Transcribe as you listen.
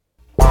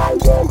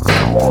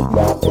All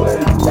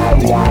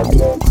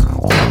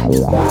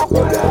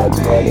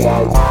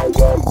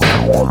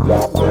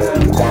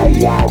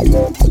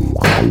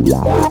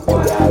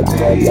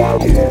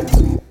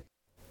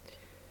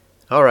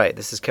right,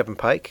 this is Kevin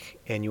Pike,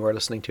 and you are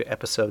listening to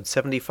episode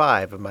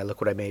 75 of my Look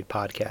What I Made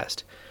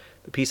podcast.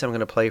 The piece I'm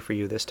going to play for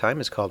you this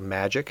time is called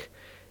Magic,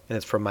 and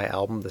it's from my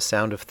album, The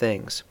Sound of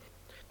Things.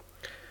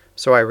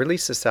 So I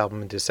released this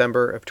album in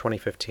December of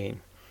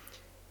 2015,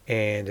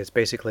 and it's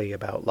basically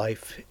about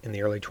life in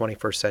the early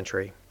 21st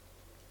century.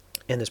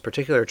 And this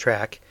particular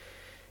track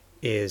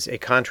is a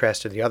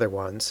contrast to the other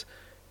ones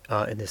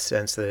in the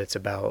sense that it's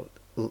about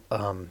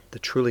the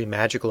truly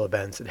magical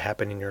events that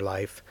happen in your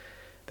life,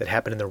 that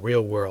happen in the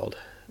real world,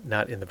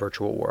 not in the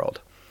virtual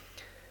world.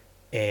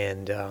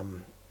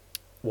 And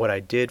what I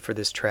did for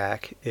this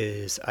track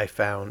is I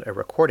found a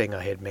recording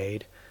I had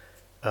made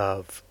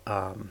of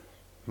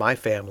my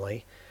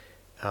family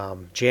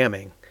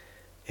jamming.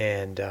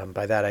 And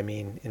by that I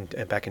mean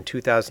back in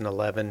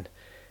 2011,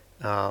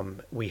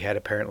 we had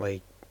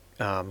apparently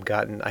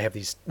I have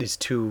these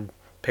two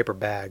paper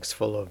bags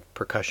full of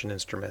percussion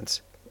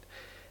instruments.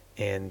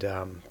 And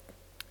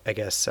I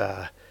guess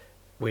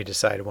we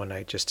decided one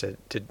night just to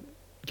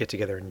get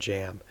together and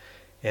jam.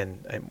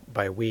 And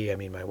by we, I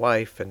mean my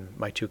wife and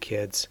my two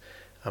kids.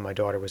 My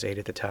daughter was 8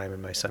 at the time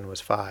and my son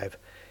was 5.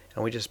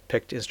 And we just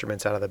picked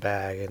instruments out of the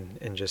bag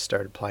and just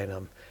started playing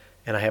them.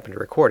 And I happened to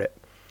record it.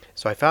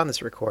 So I found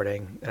this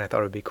recording and I thought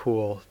it would be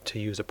cool to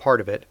use a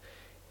part of it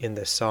in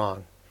this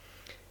song.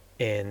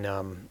 And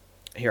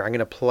here, I'm going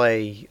to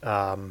play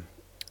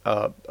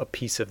a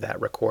piece of that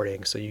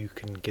recording so you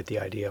can get the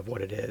idea of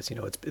what it is. You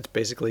know, it's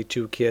basically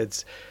two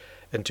kids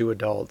and two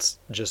adults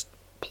just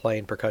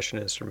playing percussion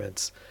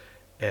instruments,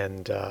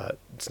 and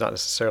it's not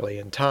necessarily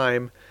in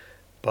time,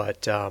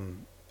 but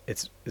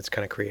it's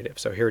kind of creative.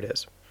 So here it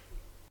is.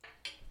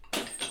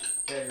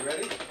 Okay, you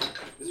ready?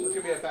 This one's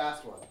gonna be a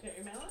fast one. Get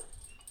your mallet?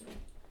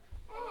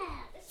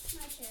 This is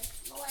my turn.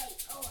 Oh wait.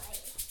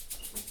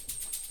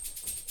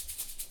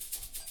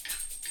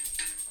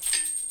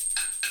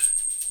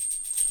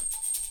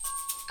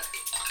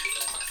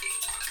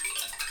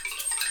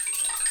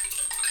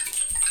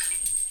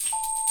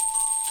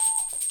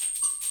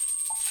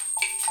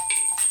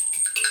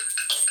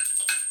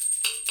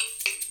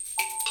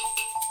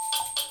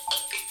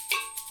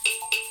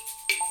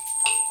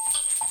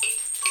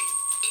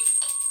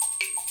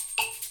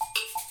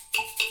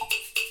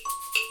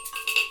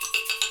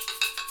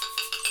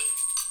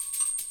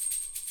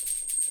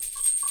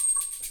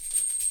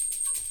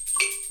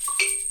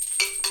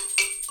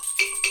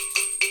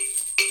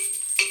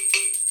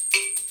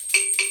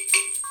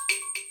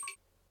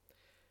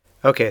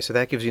 Okay, so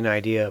that gives you an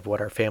idea of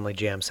what our family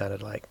jam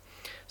sounded like.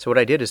 So what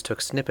I did is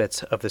took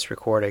snippets of this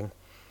recording,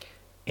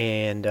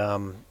 and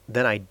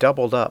then I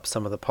doubled up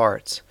some of the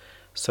parts.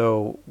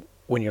 So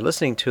when you're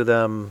listening to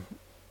them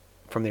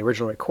from the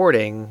original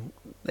recording,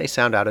 they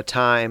sound out of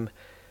time.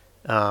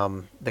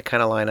 They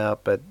kind of line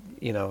up, but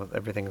you know,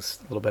 everything's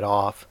a little bit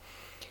off.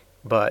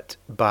 But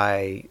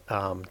by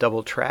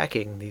double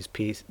tracking these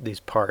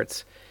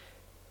parts,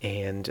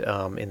 and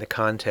in the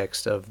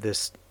context of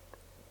this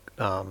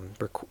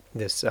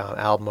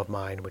album of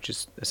mine, which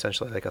is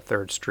essentially like a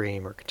third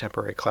stream or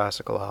contemporary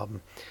classical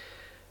album,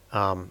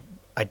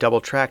 I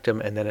double tracked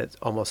them, and then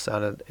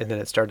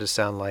it started to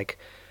sound like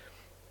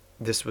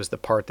this was the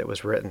part that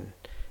was written.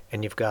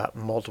 And you've got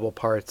multiple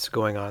parts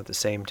going on at the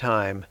same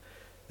time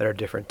that are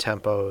different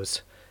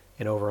tempos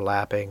and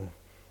overlapping,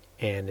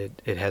 and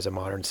it has a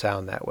modern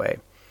sound that way.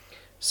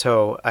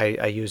 So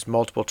I used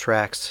multiple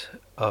tracks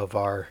of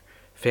our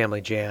family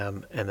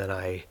jam, and then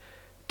I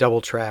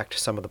double-tracked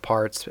some of the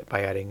parts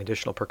by adding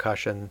additional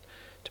percussion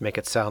to make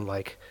it sound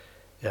like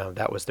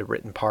that was the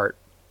written part.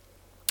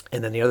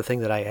 And then the other thing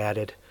that I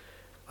added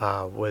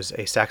was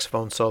a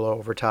saxophone solo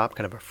over top,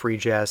 kind of a free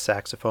jazz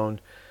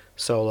saxophone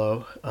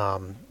solo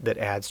that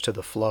adds to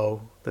the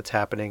flow that's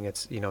happening.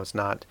 It's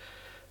not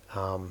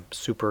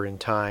super in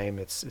time.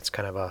 It's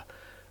kind of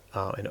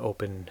an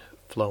open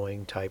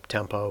flowing type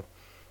tempo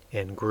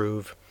and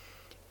groove.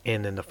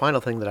 And then the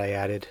final thing that I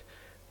added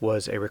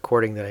was a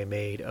recording that I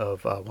made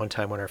of one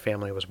time when our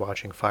family was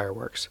watching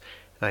fireworks,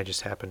 and I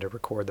just happened to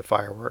record the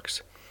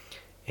fireworks.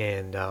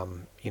 And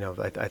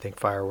I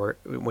think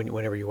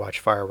whenever you watch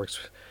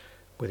fireworks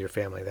with your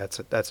family, that's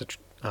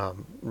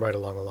right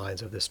along the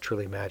lines of this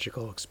truly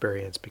magical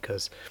experience,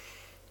 because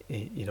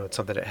it's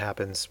something that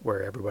happens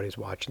where everybody's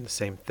watching the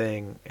same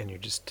thing, and you're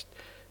just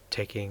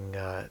taking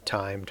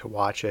time to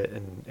watch it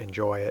and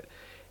enjoy it.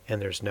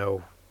 And there's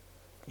no,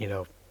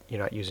 you're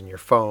not using your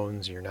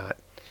phones, you're not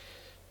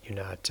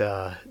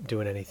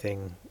doing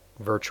anything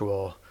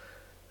virtual,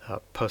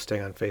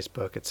 posting on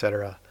Facebook,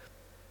 etc.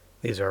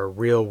 These are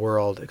real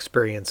world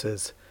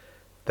experiences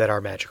that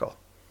are magical.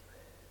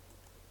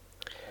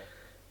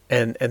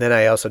 And then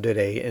I also did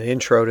an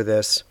intro to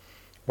this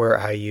where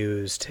I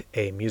used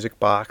a music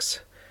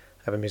box.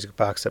 I have a music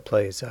box that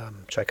plays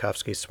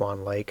Tchaikovsky's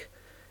Swan Lake.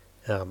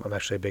 I'm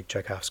actually a big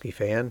Tchaikovsky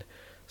fan,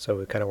 so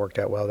it kind of worked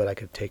out well that I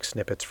could take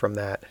snippets from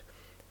that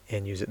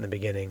and use it in the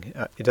beginning.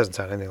 It doesn't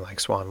sound anything like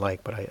Swan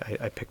Lake, but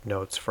I picked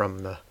notes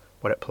from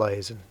what it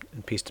plays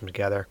and pieced them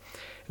together.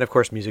 And of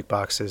course, music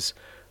boxes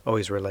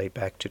always relate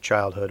back to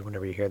childhood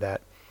whenever you hear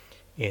that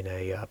in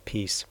a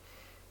piece.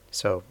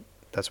 So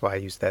that's why I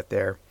used that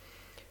there.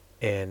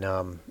 And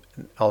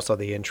also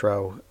the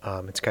intro,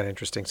 it's kind of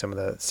interesting, some of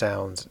the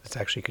sounds. It's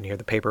actually, you can hear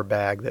the paper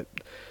bag that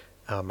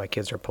my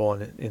kids are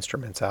pulling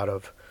instruments out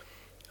of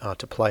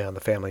to play on the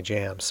Family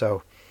Jam.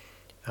 So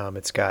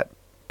it's got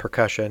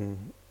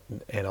percussion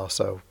and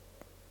also,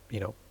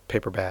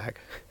 paper bag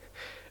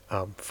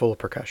full of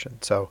percussion.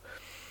 So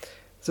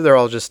they're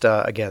all just,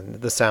 again,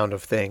 the sound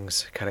of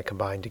things kind of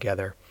combined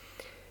together.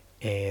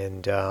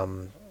 And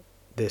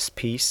this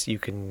piece you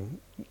can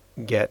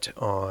get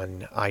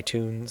on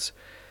iTunes,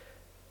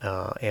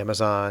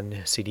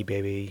 Amazon, CD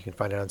Baby. You can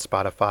find it on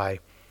Spotify.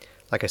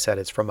 Like I said,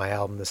 it's from my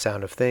album, The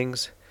Sound of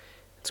Things.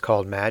 It's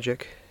called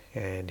Magic,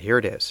 and here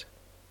it is.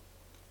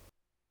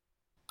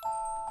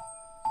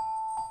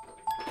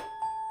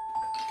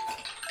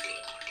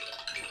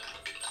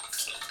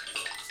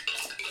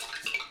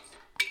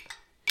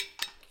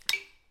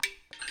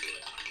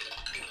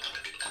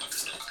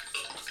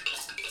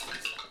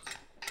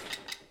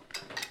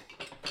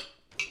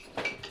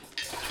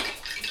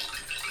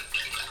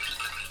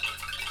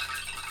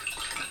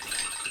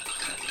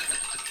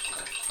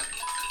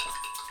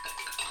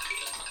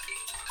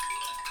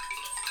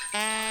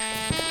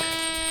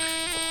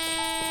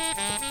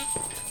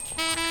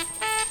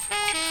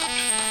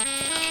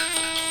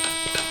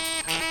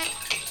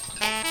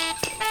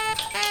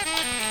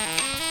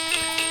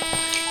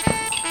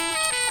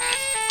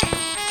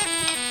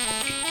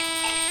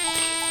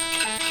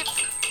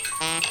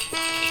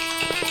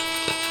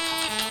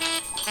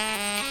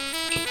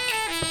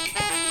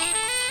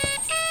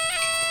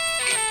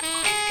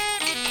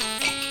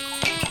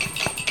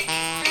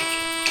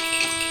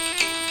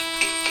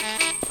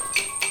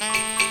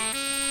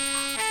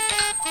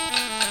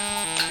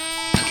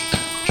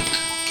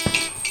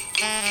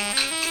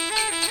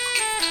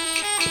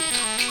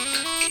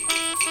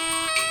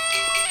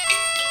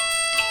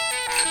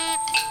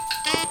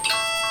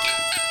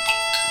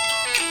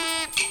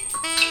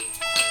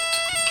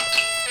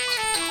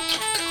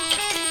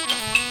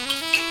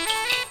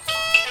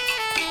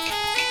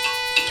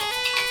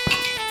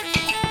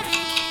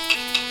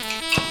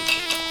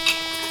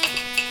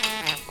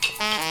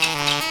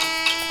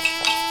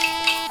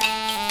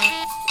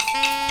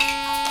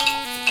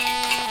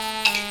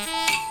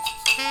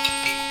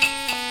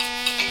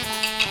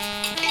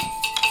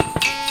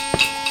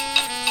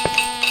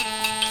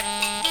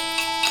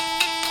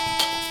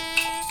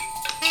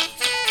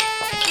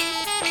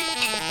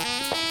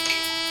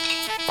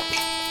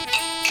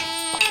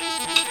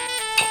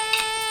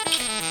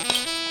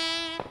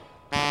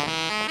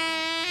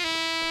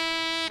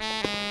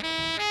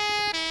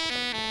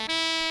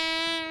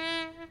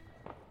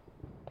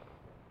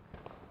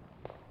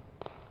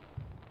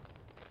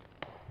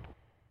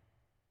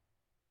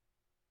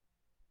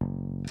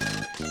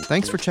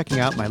 Thanks for checking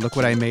out my Look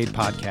What I Made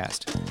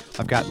podcast.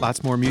 I've got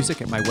lots more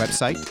music at my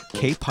website,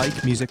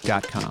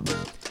 kpikemusic.com.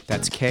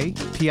 That's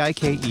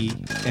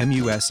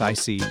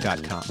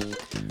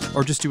KPIKEMUSIC.com.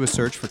 Or just do a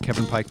search for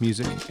Kevin Pike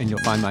Music, and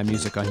you'll find my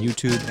music on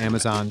YouTube,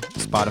 Amazon,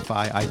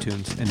 Spotify,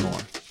 iTunes, and more.